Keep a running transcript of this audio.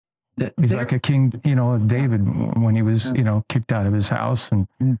He's like a king, you know, David when he was, you know, kicked out of his house,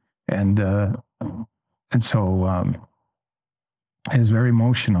 and so it's very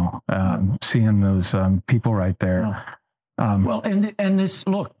emotional seeing those people right there. Well, and this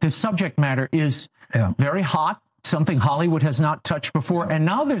subject matter is very hot, something Hollywood has not touched before, and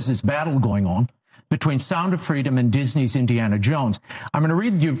now there's this battle going on between Sound of Freedom and Disney's Indiana Jones. I'm going to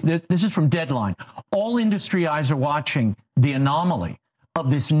read you, this is from Deadline. All industry eyes are watching the anomaly of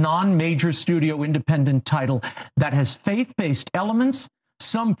this non-major studio independent title that has faith-based elements.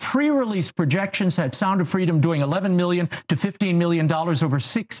 Some pre-release projections had Sound of Freedom doing $11 million to $15 million over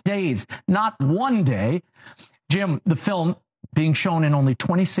 6 days, not one day. Jim, the film being shown in only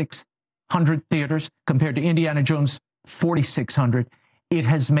 2,600 theaters compared to Indiana Jones' 4,600. It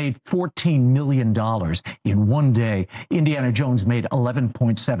has made $14 million in one day. Indiana Jones made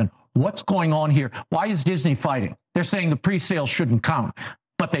 11.7. What's going on here? Why is Disney fighting? They're saying the pre-sales shouldn't count,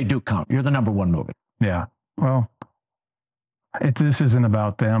 but they do count. You're the #1 movie. Yeah. Well, this isn't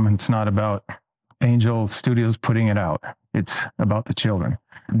about them, and it's not about Angel Studios putting it out. It's about the children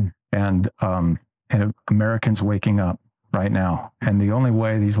and Americans waking up right now. And the only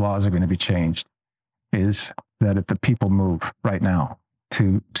way these laws are going to be changed is that if the people move right now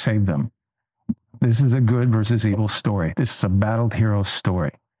to save them. This is a good versus evil story. This is a battled hero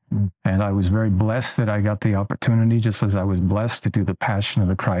story. And I was very blessed that I got the opportunity, just as I was blessed to do The Passion of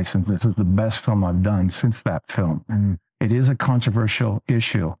the Christ. And this is the best film I've done since that film. It is a controversial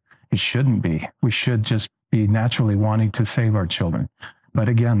issue. It shouldn't be. We should just be naturally wanting to save our children. But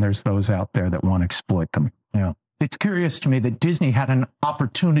again, there's those out there that want to exploit them. Yeah. It's curious to me that Disney had an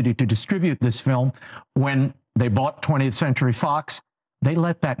opportunity to distribute this film when they bought 20th Century Fox. They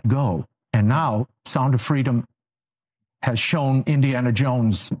let that go. And now Sound of Freedom has shown Indiana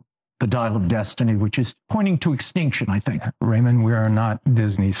Jones the dial of destiny, which is pointing to extinction, I think. Raymond, we are not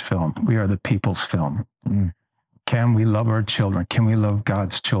Disney's film. We are the people's film. Can we love our children? Can we love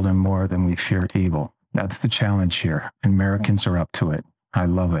God's children more than we fear evil? That's the challenge here. Americans are up to it. I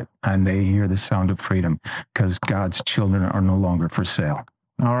love it. And they hear the sound of freedom because God's children are no longer for sale.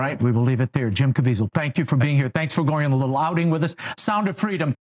 All right, we will leave it there. Jim Caviezel, thank you for being here. Thanks for going on a little outing with us. Sound of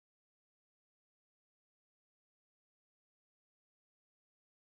Freedom.